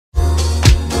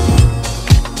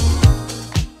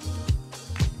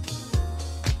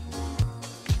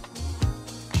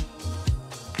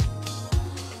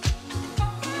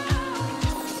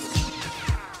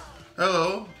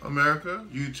America,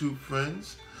 YouTube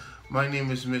friends. My name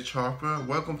is Mitch Harper.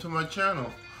 Welcome to my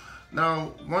channel.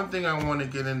 Now, one thing I want to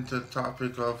get into the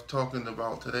topic of talking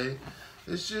about today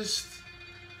is just,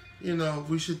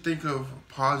 we should think of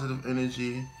positive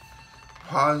energy,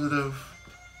 positive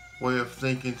way of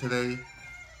thinking today,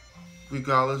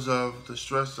 regardless of the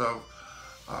stress of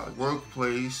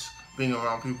workplace, being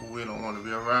around people we don't want to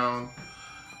be around,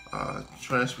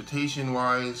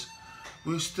 transportation-wise.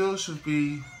 We still should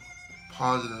be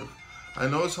positive. I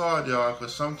know it's hard, y'all,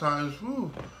 because sometimes,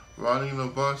 riding a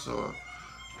bus or,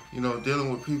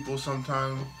 dealing with people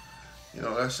sometimes,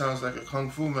 that sounds like a kung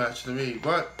fu match to me.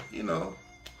 But, we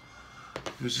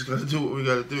just got to do what we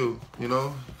got to do,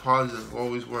 Positive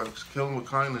always works. Kill them with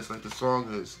kindness, like the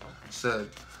song is said.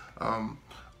 Now,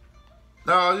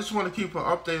 I just want to keep an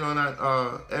update on that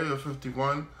Area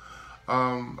 51.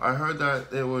 I heard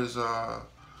that there was,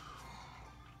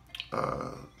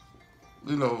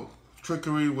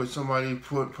 trickery with somebody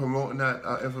promoting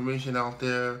that information out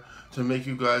there to make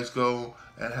you guys go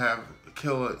and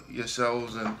kill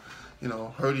yourselves and,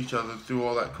 hurt each other through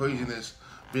all that craziness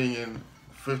being in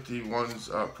 51's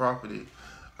property.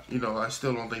 I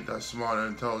still don't think that's smart or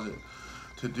intelligent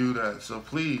to do that. So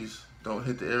please don't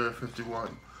hit the Area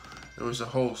 51. It was a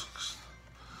hoax.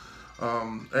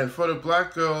 And for the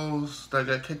black girls that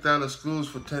got kicked out of schools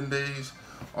for 10 days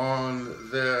on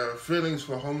their feelings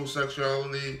for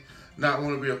homosexuality, not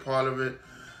want to be a part of it,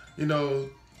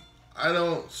 I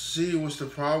don't see what's the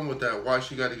problem with that. Why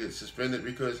she got to get suspended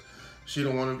because she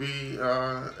don't want to be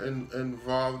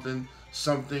involved in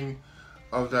something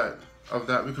of that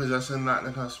because that's not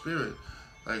in her spirit.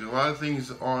 Like a lot of things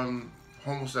on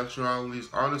homosexualities,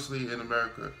 honestly, in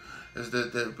America, is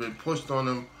that they've been pushed on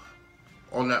them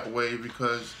on that way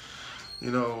because,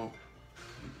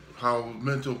 how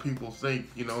mental people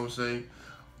think,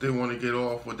 they want to get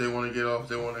off what they want to get off.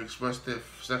 They want to express their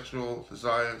sexual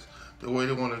desires the way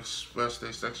they want to express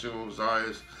their sexual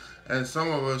desires. And some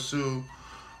of us who've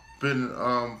been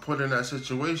put in that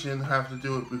situation have to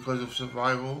do it because of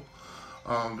survival,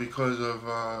 because of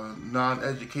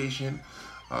non-education,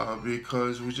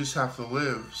 because we just have to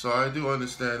live. So I do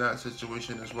understand that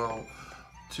situation as well,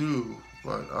 too.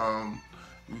 But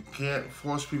you can't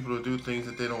force people to do things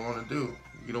that they don't want to do.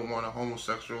 You don't want a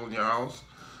homosexual in your house.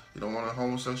 You don't want a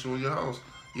homosexual in your house.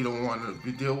 You don't want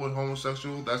to deal with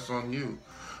homosexual, that's on you.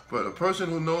 But a person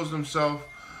who knows themselves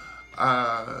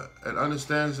and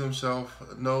understands themselves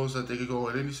knows that they can go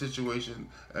in any situation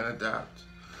and adapt.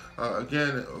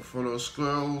 Again, for those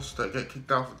girls that get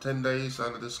kicked out for 10 days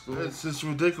out of the school, it's just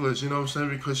ridiculous,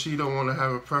 because she don't want to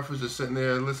have a preference of sitting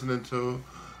there listening to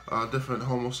different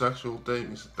homosexual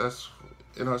things. That's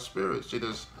in her spirit.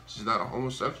 She's not a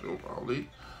homosexual, probably.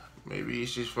 Maybe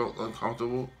she felt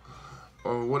uncomfortable.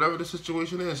 Or whatever the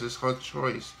situation is, it's her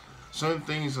choice. Certain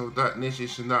things of that nature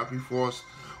should not be forced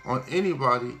on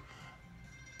anybody,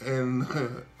 and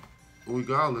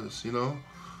regardless,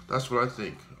 that's what I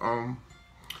think. And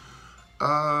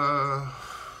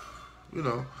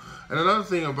another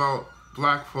thing about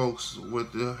black folks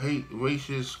with the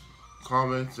racist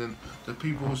comments and the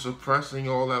people suppressing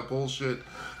all that bullshit,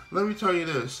 let me tell you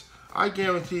this. I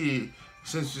guarantee you,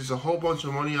 since there's a whole bunch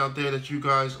of money out there that you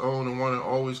guys own and want to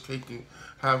always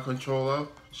have control of,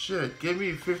 shit, give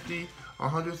me $50,000 or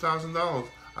 $100,000.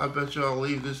 I bet you I'll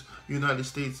leave this United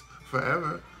States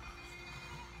forever.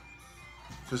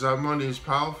 Because our money is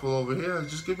powerful over here.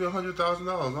 Just give me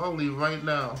 $100,000. I'll leave right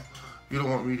now. You don't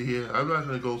want me to hear. I'm not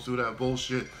going to go through that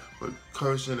bullshit with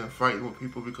cursing and fighting with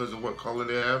people because of what color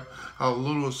they have. How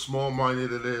little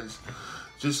small-minded it is.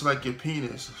 Just like your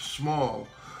penis. Small.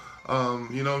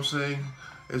 You know what I'm saying?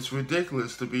 It's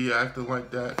ridiculous to be acting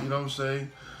like that, you know what I'm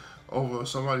saying? Over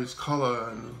somebody's color,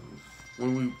 and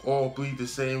when we all bleed the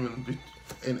same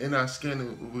and in our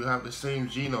skin we have the same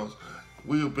genomes.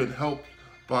 We have been helped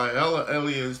by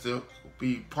aliens to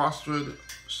be postured,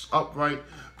 upright,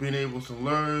 being able to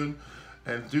learn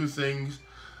and do things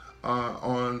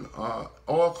on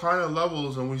all kind of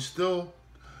levels, and we still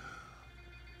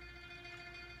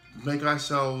make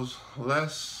ourselves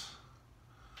less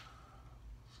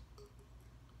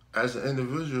as an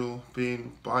individual,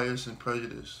 being biased and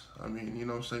prejudiced. I mean, you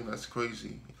know what I'm saying? That's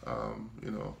crazy.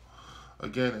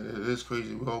 Again, it is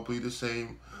crazy. We all bleed the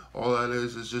same. All that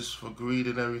is just for greed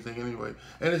and everything anyway.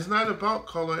 And it's not about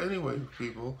color anyway,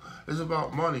 people. It's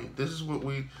about money. This is what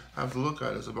we have to look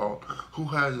at. It's about who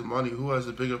has the money, who has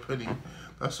the bigger penny.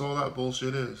 That's all that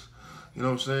bullshit is. You know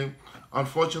what I'm saying?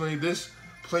 Unfortunately, this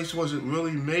place wasn't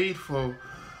really made for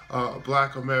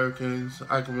black Americans.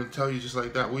 I can tell you just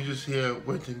like that. We just here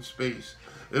renting space.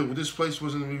 This place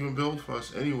wasn't even built for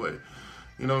us anyway.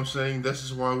 You know what I'm saying? This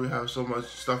is why we have so much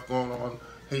stuff going on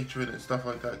hatred and stuff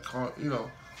like that. You know,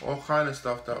 all kind of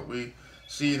stuff that we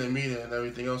see in the media and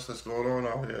everything else that's going on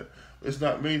out here. It's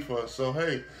not made for us. So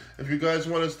hey, if you guys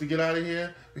want us to get out of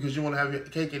here because you want to have your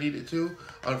cake and eat it too,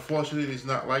 unfortunately it's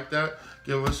not like that.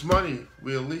 Give us money,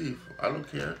 we'll leave. I don't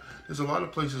care. There's a lot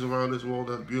of places around this world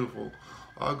that are beautiful.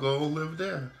 I'll go live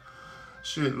there.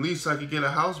 Shit, at least I could get a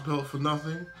house built for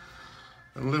nothing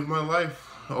and live my life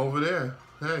over there.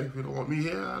 Hey, if you don't want me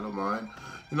here, I don't mind.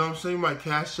 You know what I'm saying? My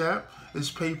Cash App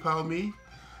is PayPal me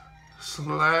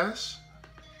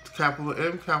 / capital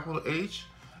M, capital H,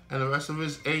 and the rest of it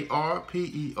is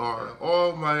ARPER.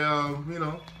 All my, you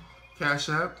know, Cash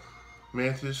App,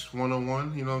 Mantis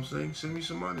 101, you know what I'm saying? Send me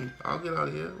some money. I'll get out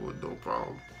of here with no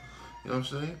problem. You know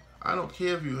what I'm saying? I don't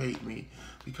care if you hate me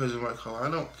because of my color. I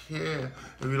don't care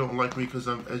if you don't like me because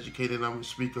I'm educated and I'm going to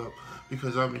speak up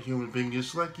because I'm a human being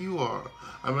just like you are.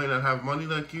 I may not have money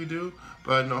like you do,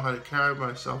 but I know how to carry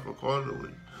myself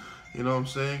accordingly. You know what I'm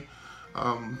saying?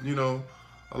 You know,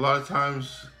 a lot of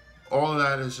times all of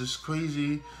that is just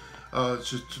crazy.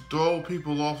 To throw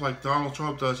people off like Donald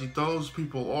Trump does. He throws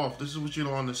people off. This is what you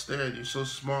don't understand. You're so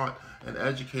smart and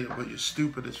educated, but you're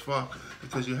stupid as fuck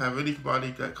because you have anybody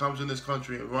that comes in this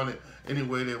country and run it any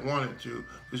way they want it to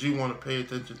because you want to pay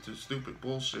attention to stupid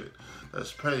bullshit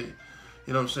that's paid.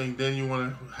 You know what I'm saying? Then you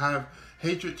want to have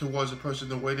hatred towards a person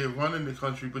the way they're running the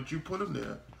country, but you put them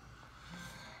there.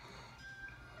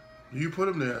 You put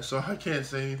them there. So I can't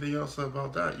say anything else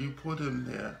about that. You put him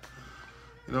there.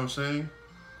 You know what I'm saying?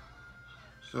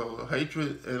 So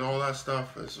hatred and all that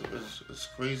stuff is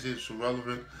crazy, it's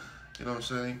irrelevant, you know what I'm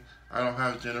saying? I don't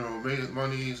have general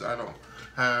monies, I don't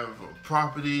have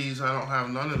properties, I don't have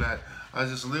none of that. I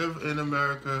just live in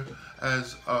America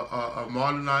as a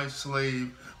modernized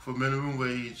slave for minimum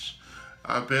wage.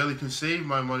 I barely can save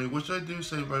my money, which I do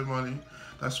save my money.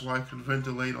 That's why I can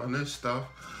ventilate on this stuff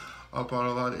about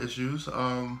a lot of issues.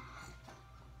 You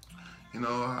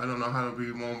know, I don't know how to be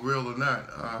more real than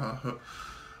that.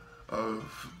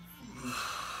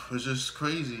 It's just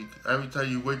crazy. Every time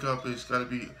you wake up, it's got to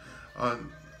be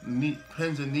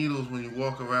pins and needles when you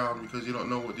walk around because you don't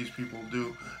know what these people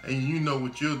do. And you know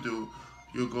what you'll do.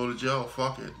 You'll go to jail.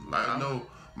 Fuck it. Like, I know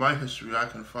my history. I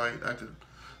can fight. I can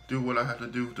do what I have to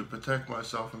do to protect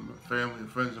myself and my family and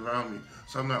friends around me.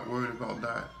 So I'm not worried about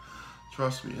that.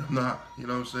 Trust me, I'm not. You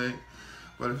know what I'm saying?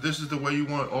 But if this is the way you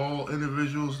want all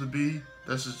individuals to be,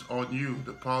 this is on you.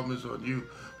 The problem is on you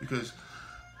because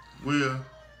we're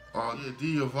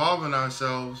de-evolving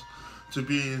ourselves to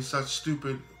be in such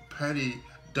stupid, petty,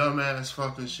 dumbass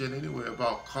fucking shit anyway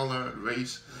about color and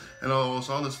race and all this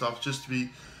other stuff just to be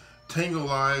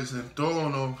tingleized and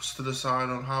thrown us to the side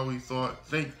on how we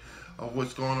think of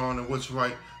what's going on and what's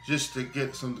right just to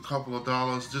get some couple of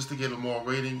dollars, just to get more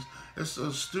ratings. It's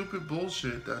a stupid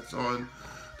bullshit that's going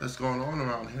on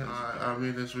around here. I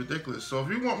mean, it's ridiculous. So if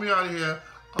you want me out of here,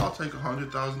 I'll take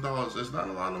 $100,000. It's not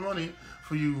a lot of money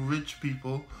for you rich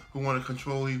people who want to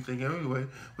control anything anyway.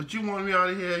 But you want me out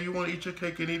of here, you want to eat your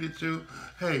cake and eat it too,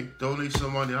 hey, donate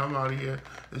some money. I'm out of here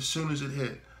as soon as it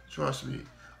hit. Trust me,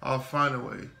 I'll find a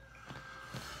way.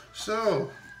 So,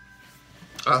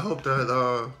 I hope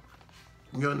that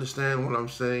you understand what I'm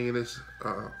saying in this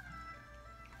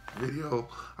video.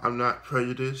 I'm not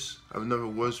prejudiced. I've never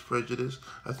was prejudiced.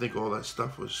 I think all that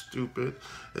stuff was stupid.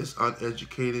 It's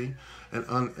uneducating and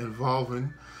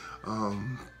uninvolving.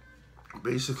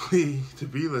 Basically, to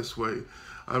be this way.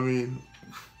 I mean,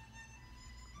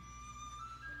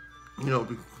 you know,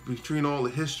 between all the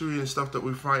history and stuff that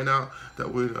we find out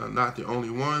that we're not the only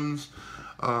ones,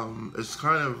 it's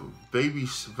kind of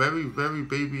babies, very, very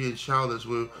baby and childish.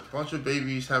 We're a bunch of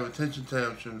babies having tension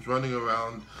tantrums, running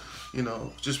around, you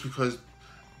know, just because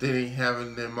they ain't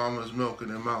having their mama's milk in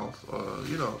their mouth.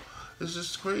 You know, it's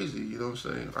just crazy, you know what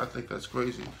I'm saying? I think that's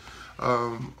crazy.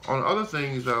 On other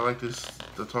things that I like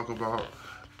to talk about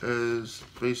is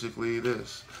basically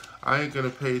this. I ain't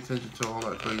gonna pay attention to all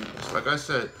that craziness. Like I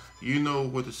said, you know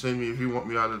what to send me if you want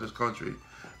me out of this country.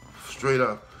 Straight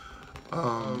up.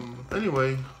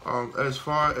 Anyway, as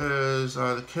far as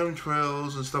the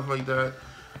chemtrails and stuff like that,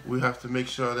 we have to make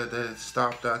sure that they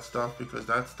stop that stuff because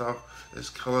that stuff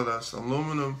is killing us.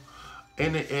 Aluminum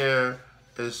in the air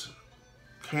is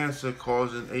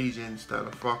cancer-causing agents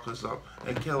that'll fuck us up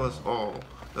and kill us all.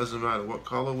 Doesn't matter what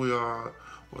color we are,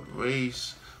 what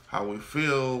race, how we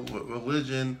feel, what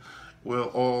religion, we're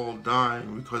all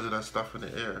dying because of that stuff in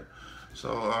the air.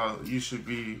 So you should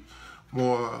be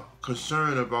more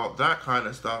concerned about that kind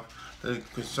of stuff than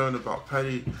concerned about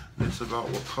pettiness about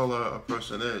what color a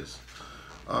person is.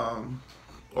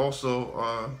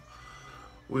 Also,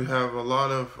 we have a lot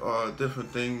of different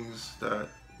things that,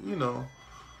 you know,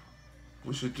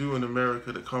 we should do in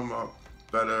America to come up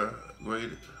better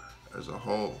grade as a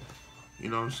whole. You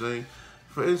know what I'm saying?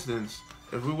 For instance,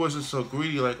 if we wasn't so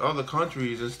greedy like other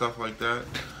countries and stuff like that,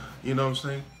 you know what I'm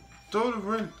saying? Throw the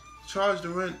rent, charge the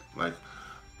rent like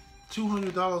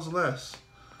 $200 less.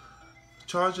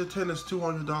 Charge your tenants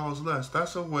 $200 less.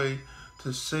 That's a way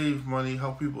to save money,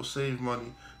 help people save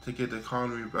money to get the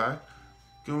economy back.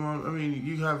 I mean,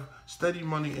 you have steady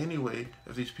money anyway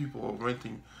if these people are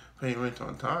paying rent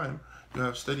on time. You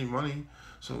have steady money,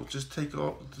 so just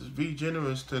be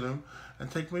generous to them and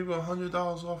take maybe $100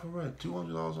 off of rent,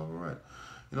 $200 off of rent.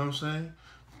 You know what I'm saying?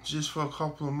 Just for a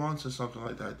couple of months or something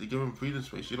like that to give them breathing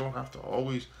space. You don't have to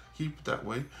always keep it that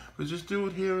way, but just do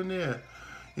it here and there.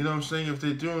 You know what I'm saying? If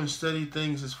they're doing steady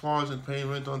things as far as in paying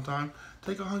rent on time,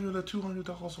 take $100 or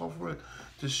 $200 off rent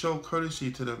to show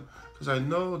courtesy to them. Because I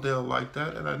know they'll like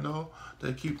that, and I know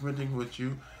they'll keep renting with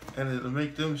you, and it'll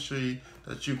make them see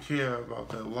that you care about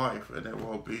their life and their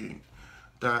well-being.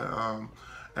 And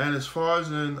as far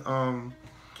as in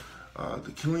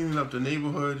the cleaning up the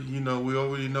neighborhood, you know, we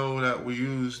already know that we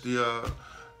use the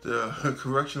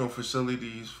correctional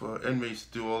facilities for inmates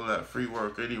to do all that free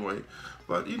work anyway.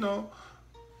 But you know,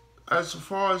 as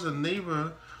far as a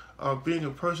neighbor, being a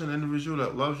person, individual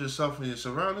that loves yourself and your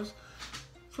surroundings,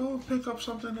 go and pick up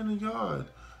something in the yard,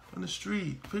 on the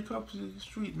street. Pick up the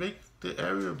street, make the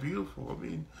area beautiful. I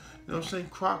mean, you know what I'm saying?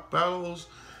 Crock battles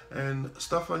and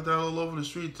stuff like that all over the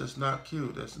street. That's not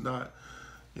cute. That's not,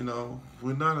 you know,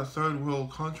 we're not a third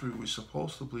world country. We're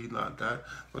supposed to be not that.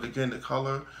 But again, the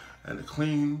color and the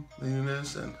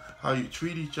cleanliness and how you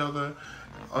treat each other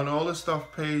and all this stuff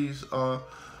pays a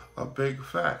big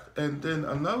fact. And then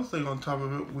another thing on top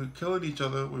of it, we're killing each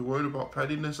other. We're worried about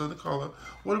pettiness of the color.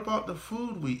 What about the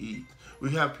food we eat?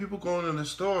 We have people going in the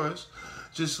stores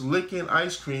just licking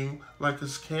ice cream like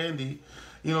it's candy,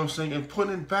 you know what I'm saying, and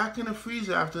putting it back in the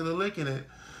freezer after they're licking it,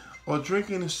 or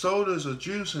drinking sodas or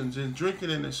juice and drinking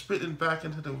it and spitting back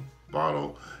into the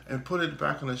bottle and put it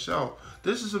back on the shelf.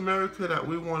 This is America that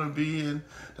we want to be in,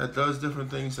 that does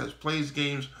different things, that plays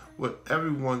games with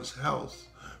everyone's health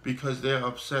because they're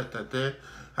upset that they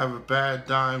have a bad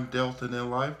dime dealt in their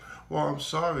life. Well, I'm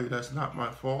sorry, that's not my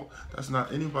fault. That's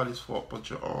not anybody's fault but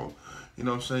your own. You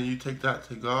know what I'm saying? You take that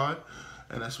to God,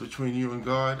 and that's between you and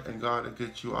God will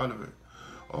get you out of it,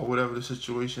 or whatever the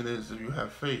situation is if you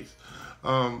have faith.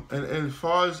 And as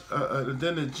far as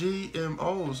then the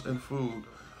GMOs in food,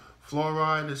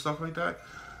 fluoride and stuff like that,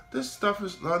 this stuff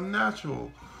is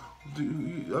unnatural. I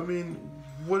mean,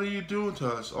 what are you doing to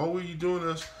us? All are you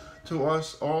doing to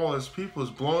us all as people is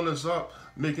blowing us up,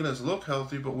 making us look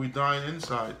healthy, but we dying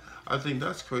inside. I think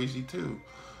that's crazy too.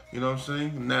 You know what I'm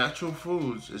saying? Natural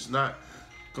foods. It's not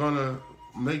gonna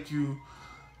make you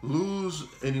lose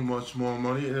any much more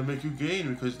money, and it'll make you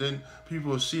gain, because then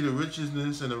people will see the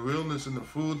richness and the realness in the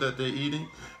food that they're eating,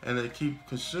 and they keep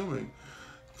consuming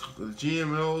the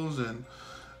GMOs and,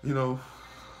 you know,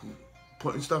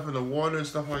 putting stuff in the water and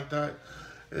stuff like that.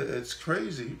 It's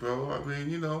crazy, bro. I mean,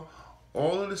 you know,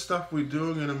 all of the stuff we're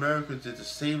doing in America to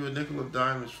save a nickel or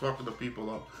dime is fucking the people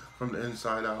up from the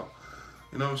inside out.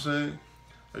 You know what I'm saying?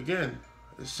 Again,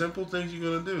 it's simple things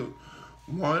you're gonna do.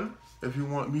 One, if you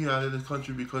want me out of this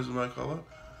country because of my color,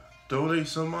 donate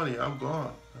some money. I'm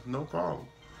gone. No problem.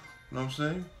 You know what I'm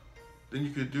saying? Then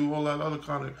you could do all that other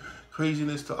kind of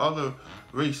craziness to other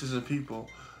races and people.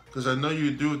 Because I know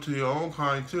you do it to your own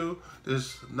kind too.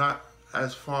 There's not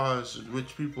as far as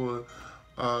rich people,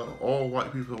 all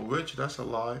white people are rich. That's a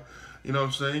lie. You know what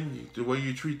I'm saying? The way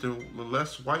you treat the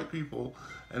less white people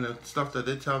and the stuff that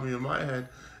they tell me in my head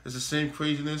is the same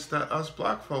craziness that us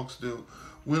black folks do.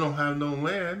 We don't have no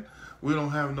land. We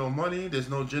don't have no money. There's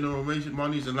no generation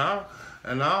monies in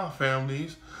our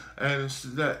families, and it's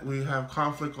that we have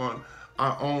conflict on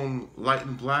our own light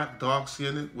and black, dark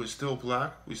skinned. We're still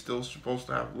black. We're still supposed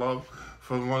to have love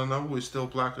for one another. We're still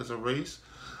black as a race.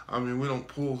 I mean, we don't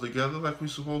pull together like we're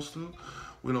supposed to.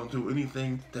 We don't do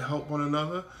anything to help one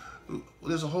another.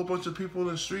 There's a whole bunch of people in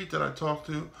the street that I talk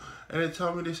to, and they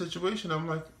tell me their situation. I'm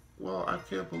like, well, I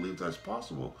can't believe that's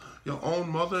possible. Your own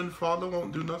mother and father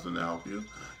won't do nothing to help you.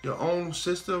 Your own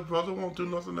sister or brother won't do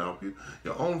nothing to help you.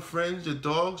 Your own friends, your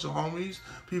dogs, your homies,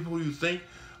 people who you think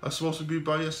are supposed to be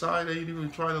by your side, they ain't even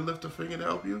trying to lift a finger to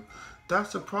help you.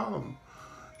 That's a problem.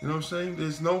 You know what I'm saying?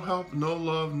 There's no help, no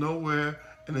love, nowhere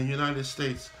in the United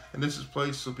States. And this is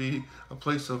place to be a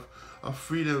place of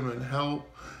freedom and help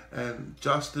and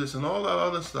justice and all that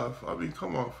other stuff. I mean,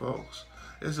 come on, folks.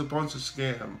 It's a bunch of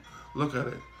scam. Look at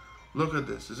it. Look at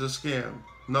this. It's a scam.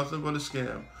 Nothing but a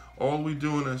scam. All we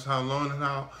doing is learning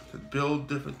how to build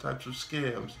different types of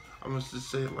scams. I'm going to just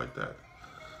say it like that.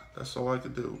 That's all I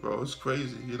could do, bro. It's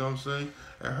crazy, you know what I'm saying?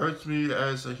 It hurts me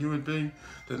as a human being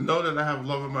to know that I have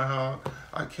love in my heart.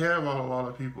 I care about a lot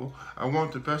of people. I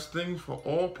want the best things for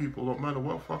all people, no matter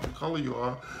what fucking color you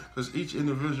are, because each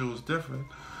individual is different.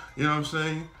 You know what I'm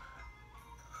saying?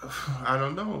 I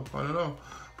don't know.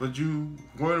 But you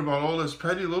worry about all this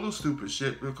petty little stupid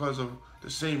shit because of the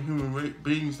same human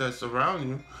beings that surround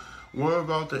you. Worry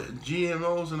about the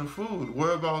GMOs in the food.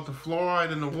 Worry about the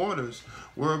fluoride in the waters.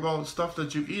 Worry about stuff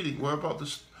that you're eating. Worry about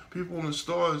the people in the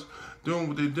stores doing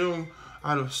what they're doing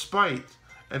out of spite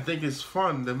and think it's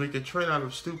fun. They make a trend out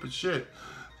of stupid shit.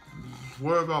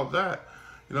 Worry about that.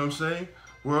 You know what I'm saying?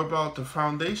 Worry about the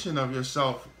foundation of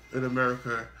yourself in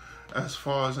America as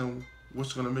far as in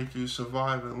what's going to make you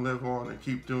survive and live on and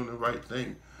keep doing the right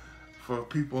thing for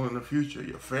people in the future,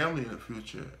 your family in the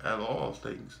future, at all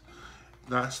things.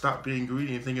 Not stop being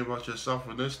greedy and thinking about yourself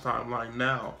in this timeline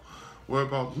now. Worry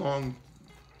about longevity,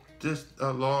 things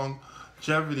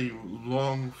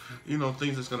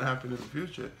that's going to happen in the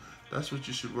future. That's what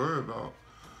you should worry about.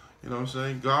 You know what I'm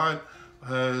saying? God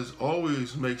has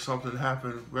always made something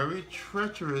happen very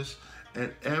treacherous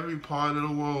in every part of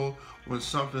the world when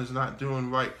something's not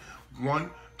doing right. One,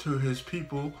 to his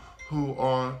people who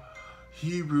are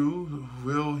Hebrew,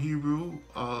 real Hebrew,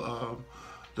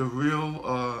 the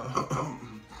real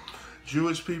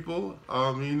Jewish people.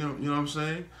 You know what I'm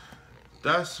saying?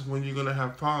 That's when you're gonna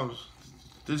have problems.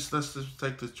 Let's just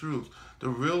take the truth. The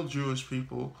real Jewish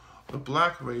people, the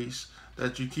black race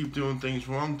that you keep doing things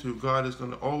wrong to, God is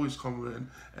gonna always come in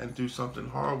and do something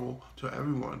horrible to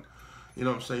everyone. You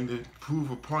know what I'm saying? To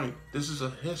prove a point. This is a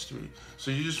history.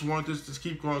 So you just want this to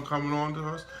keep coming on to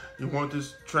us? You want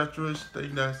this treacherous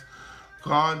thing that's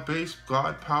God-based,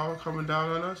 God power coming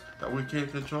down on us that we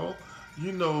can't control?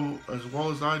 You know as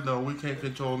well as I know, we can't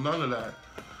control none of that.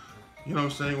 You know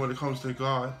what I'm saying? When it comes to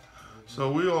God. So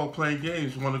we all playing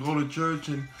games. We want to go to church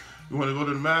and we want to go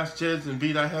to the masjids and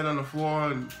beat our head on the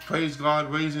floor and praise God,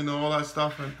 raising and all that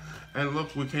stuff. And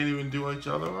look, we can't even do each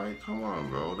other right. Come on,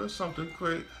 bro. There's something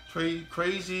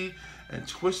crazy and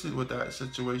twisted with that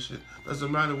situation.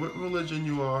 Doesn't matter what religion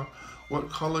you are, what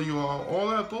color you are. All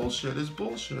that bullshit is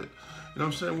bullshit. You know what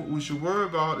I'm saying? What we should worry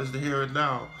about is the here and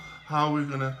now. How we're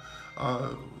going to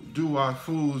do our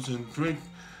foods and drink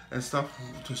and stuff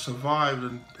to survive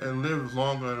and live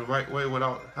longer in the right way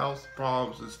without health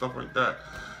problems and stuff like that.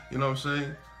 You know what I'm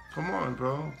saying? Come on,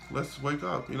 bro. Let's wake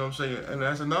up. You know what I'm saying? And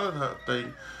that's another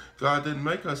thing. God didn't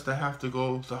make us to have to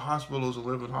go to hospitals or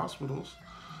live in hospitals.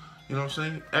 You know what I'm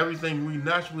saying? Everything we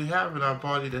naturally have in our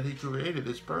body that He created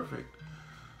is perfect.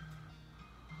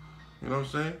 You know what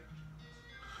I'm saying?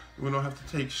 We don't have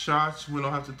to take shots. We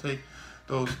don't have to take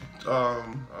those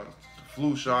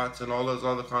flu shots and all those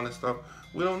other kind of stuff.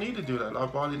 We don't need to do that. Our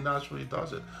body naturally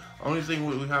does it. Only thing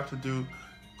we have to do,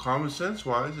 common sense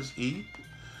wise, is eat,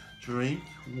 drink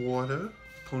water,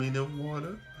 clean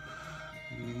water,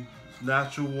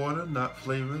 natural water, not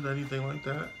flavored, anything like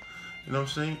that. You know what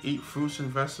I'm saying? Eat fruits and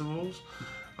vegetables,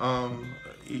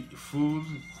 eat food,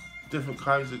 different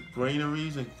kinds of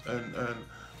granaries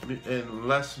and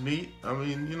less meat. I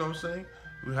mean, you know what I'm saying?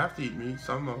 We have to eat meat,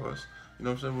 some of us. You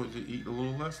know what I'm saying? We eat a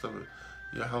little less of it.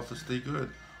 Your health will stay good.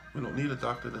 We don't need a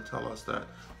doctor to tell us that.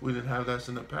 We didn't have that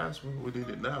in the past, we need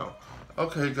it now.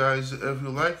 Okay, guys, if you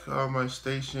like my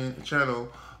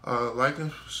channel, like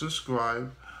and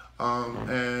subscribe.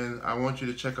 And I want you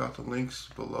to check out the links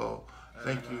below.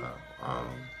 Thank you.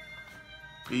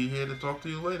 Be here to talk to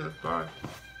you later. Bye.